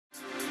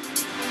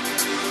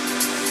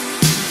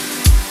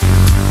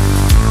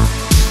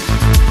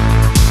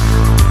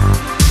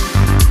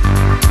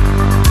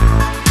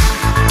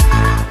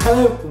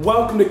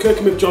welcome to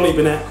Cooking with Johnny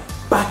Burnett,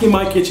 back in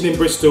my kitchen in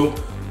Bristol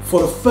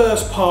for the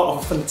first part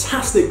of a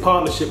fantastic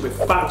partnership with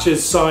Thatchers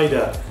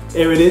cider.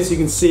 Here it is, you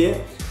can see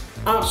it,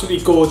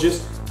 absolutely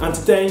gorgeous. And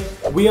today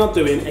we are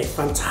doing a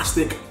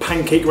fantastic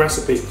pancake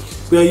recipe.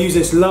 We are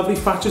using this lovely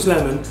Thatchers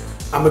lemon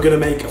and we're going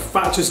to make a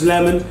Thatchers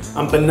lemon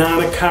and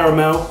banana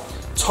caramel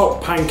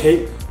top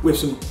pancake with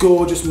some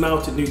gorgeous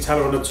melted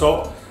Nutella on the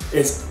top.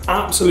 It's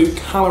absolute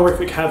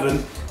calorific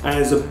heaven and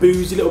it's a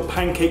boozy little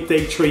pancake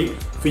day treat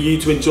for you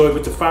to enjoy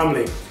with the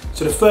family.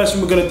 So the first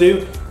thing we're going to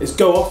do is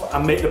go off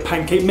and make the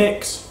pancake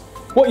mix.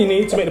 What you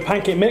need to make the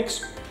pancake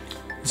mix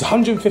is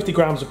 150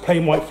 grams of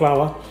plain white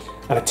flour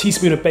and a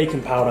teaspoon of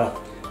baking powder.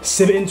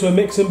 Sieve it into a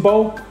mixing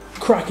bowl,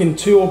 crack in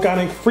 2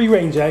 organic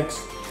free-range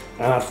eggs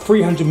and add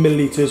 300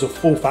 millilitres of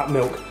full-fat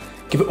milk.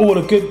 Give it all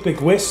a good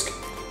big whisk.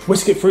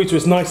 Whisk it through to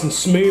it's nice and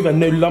smooth and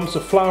no lumps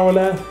of flour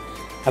there.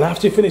 And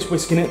after you finish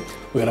whisking it,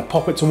 we're going to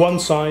pop it to one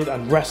side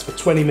and rest for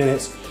 20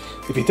 minutes.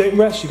 If you don't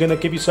rest, you're going to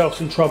give yourself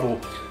some trouble.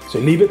 So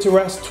leave it to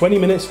rest, 20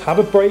 minutes, have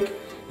a break,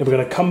 then we're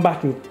going to come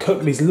back and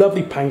cook these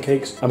lovely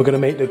pancakes and we're going to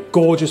make the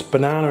gorgeous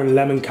banana and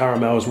lemon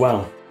caramel as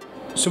well.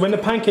 So when the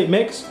pancake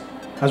mix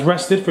has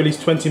rested for at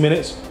least 20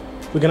 minutes,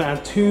 we're going to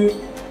add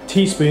 2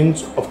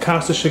 teaspoons of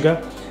caster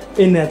sugar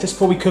in there just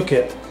before we cook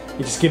it.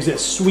 It just gives it a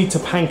sweeter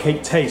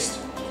pancake taste.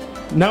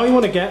 Now you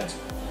want to get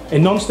a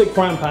non-stick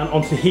frying pan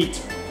onto the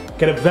heat.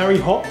 Get it very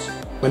hot.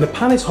 When the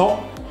pan is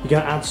hot, you're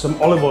going to add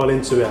some olive oil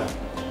into it.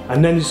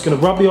 And then you're just going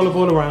to rub the olive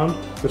oil around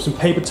with some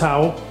paper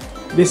towel.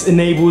 This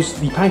enables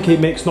the pancake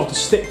mix not to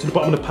stick to the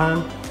bottom of the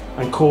pan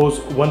and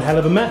cause one hell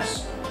of a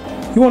mess.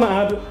 You want to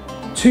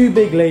add 2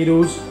 big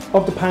ladles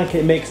of the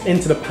pancake mix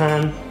into the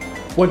pan.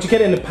 Once you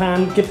get it in the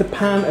pan, give the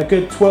pan a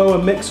good twirl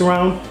and mix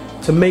around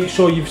to make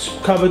sure you've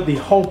covered the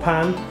whole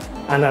pan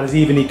and that is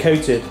evenly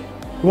coated.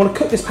 You want to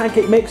cook this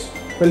pancake mix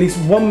for at least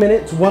 1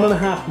 minute to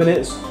 1.5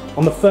 minutes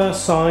on the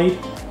first side,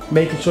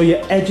 making sure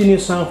you're edging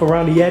yourself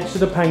around the edge of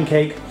the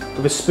pancake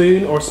with a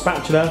spoon or a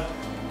spatula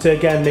to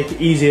again make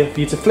it easier for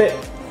you to flip.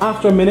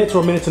 After a minute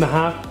or a minute and a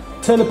half,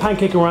 turn the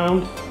pancake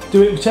around,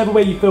 do it whichever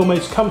way you feel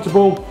most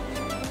comfortable.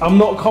 I'm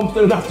not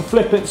confident enough to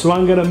flip it, so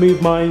I'm going to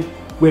move mine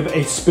with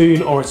a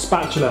spoon or a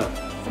spatula.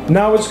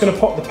 Now we're just going to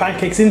pop the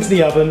pancakes into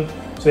the oven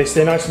so they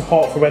stay nice and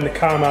hot for when the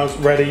caramel's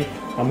ready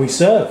and we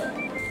serve.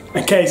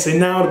 Okay, so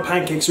now the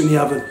pancakes are in the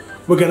oven,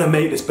 we're going to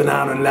make this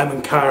banana and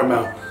lemon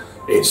caramel.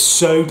 It's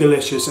so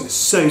delicious and it's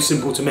so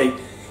simple to make.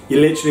 You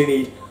literally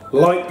need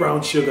light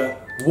brown sugar,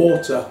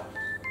 water,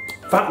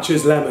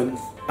 Thatchers lemon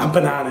and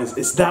bananas.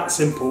 It's that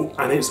simple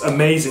and it's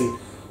amazing.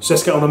 So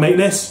let's get on and make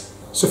this.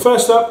 So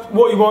first up,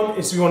 what you want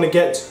is you want to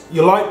get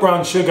your light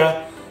brown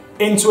sugar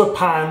into a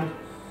pan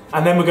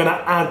and then we're going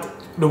to add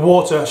the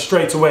water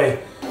straight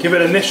away. Give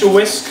it an initial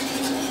whisk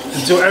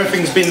until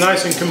everything's been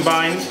nice and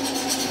combined.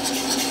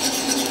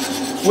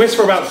 Whisk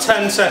for about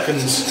 10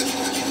 seconds.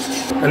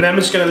 And then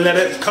we're just going to let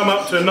it come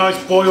up to a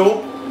nice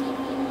boil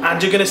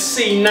and you're going to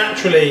see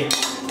naturally,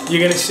 you're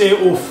going to see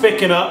it all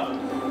thicken up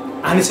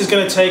and this is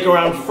going to take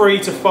around 3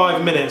 to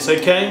 5 minutes,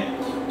 okay?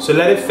 So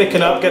let it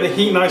thicken up, get the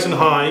heat nice and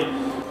high.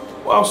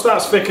 Whilst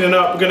that's thickening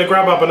up, we're going to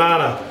grab our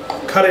banana,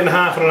 cut it in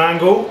half at an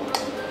angle.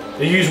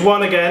 You use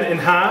one again in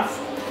half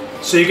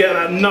so you get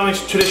that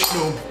nice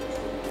traditional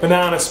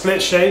banana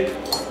split shape.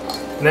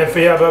 And then for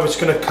the other, we're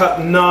just going to cut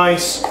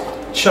nice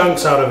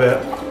chunks out of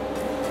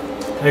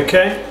it,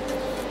 okay?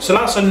 So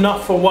that's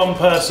enough for one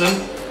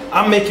person.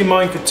 I'm making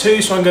mine for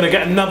 2, so I'm going to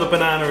get another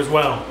banana as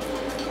well.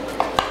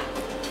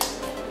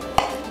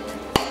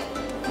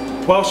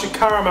 Whilst your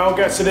caramel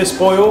gets to this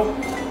boil,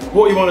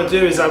 what you want to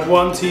do is add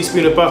 1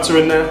 teaspoon of butter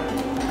in there.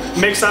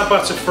 Mix that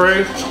butter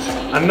through,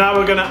 and now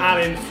we're going to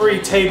add in 3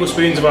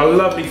 tablespoons of our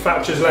lovely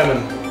Thatchers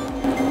lemon.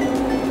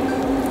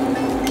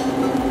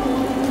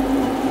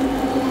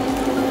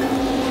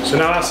 So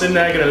now that's in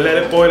there, going to let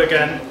it boil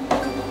again,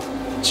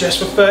 just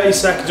for 30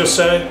 seconds or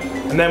so,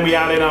 and then we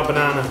add in our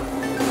banana.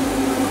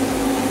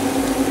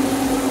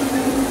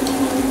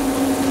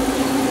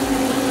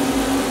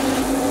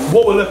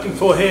 What we're looking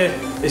for here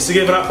is to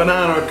give that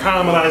banana a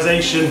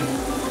caramelization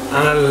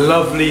and a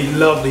lovely,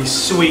 lovely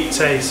sweet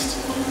taste.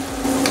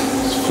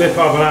 Let's flip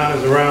our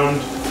bananas around.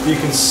 You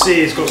can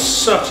see it's got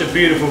such a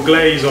beautiful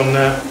glaze on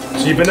there.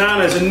 So your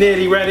bananas are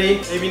nearly ready.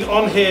 They've been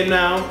on here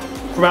now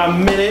for about a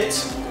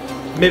minute,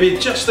 maybe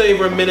just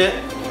over a minute.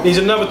 Needs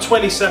another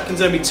 20 seconds,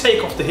 then we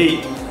take off the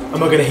heat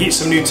and we're going to heat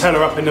some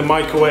Nutella up in the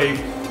microwave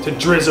to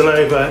drizzle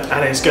over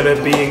and it's going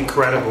to be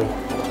incredible.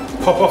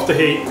 Pop off the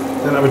heat,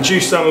 then I'll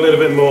reduce down a little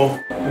bit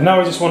more. And now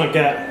we just want to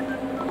get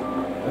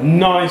a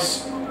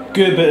nice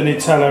good bit of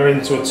Nutella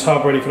into a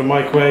tub ready for the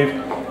microwave.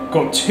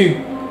 Got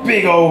 2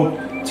 big old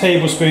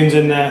tablespoons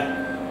in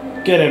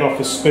there. Get it off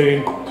a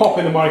spoon, pop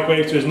in the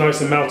microwave till it's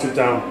nice and melted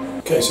down.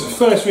 Okay, so the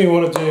first thing we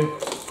want to do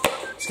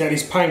is get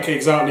these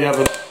pancakes out of the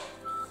oven.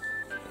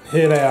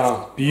 Here they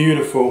are,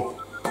 beautiful.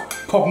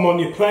 Pop them on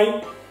your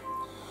plate,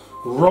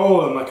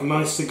 roll them like a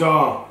nice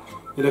cigar.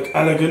 They look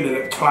elegant, they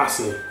look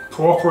classy.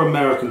 Proper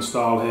American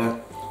style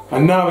here.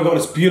 And now we've got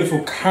this beautiful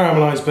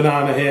caramelized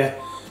banana here.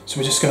 So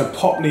we're just going to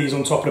pop these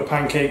on top of the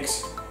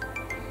pancakes.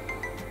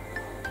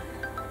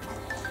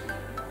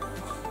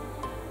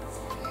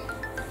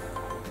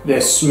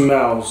 This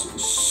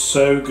smells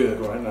so good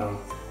right now.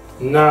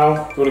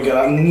 Now, we're gonna get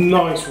that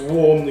nice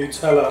warm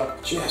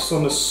Nutella just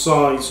on the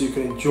side so you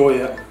can enjoy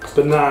it.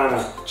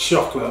 Banana,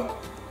 chocolate,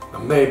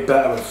 and made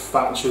better with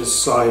Thatchers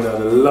cider,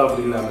 the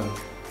lovely lemon.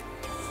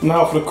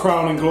 Now for the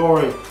crowning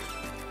glory.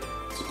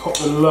 To pop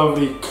the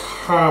lovely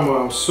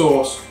caramel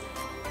sauce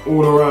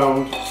all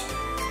around.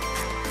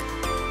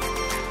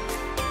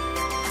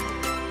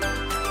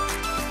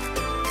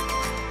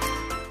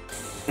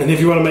 And if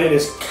you want to make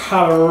this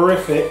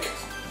calorific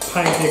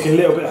pancake a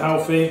little bit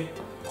healthy,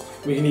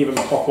 we can even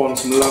pop on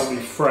some lovely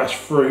fresh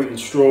fruit and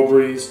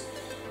strawberries,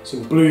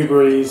 some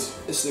blueberries.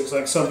 This looks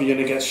like something you're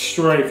going to get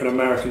straight from an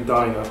American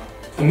diner.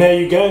 And there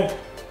you go,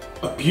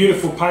 a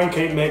beautiful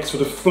pancake mix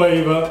with the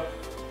flavour,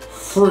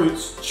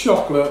 fruits,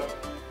 chocolate,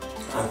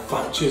 and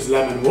Thatchers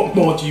lemon. What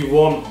more do you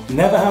want?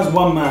 Never has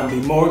one man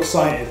been more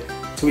excited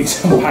to eat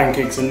some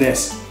pancakes than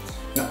this.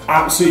 I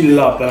absolutely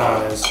love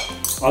bananas,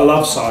 I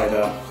love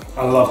cider,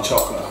 I love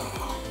chocolate,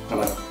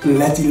 and I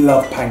bloody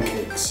love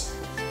pancakes.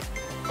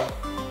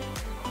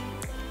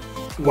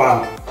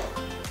 Wow.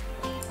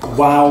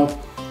 Wow,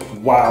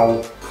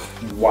 wow,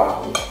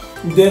 wow.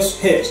 This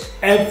hits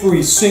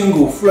every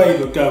single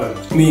flavour going.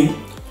 I mean,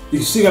 you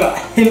can see that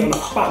hint of the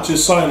Thatchers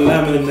cider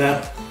lemon in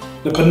there.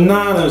 The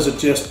bananas are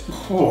just,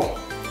 oh,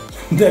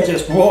 they're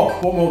just raw.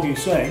 What more can you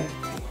say?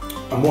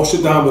 And wash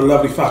it down with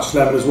lovely Thatchers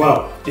lemon as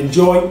well.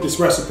 Enjoy this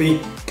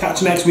recipe.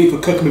 Catch you next week for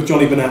Cooking with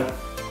Johnny Burnett.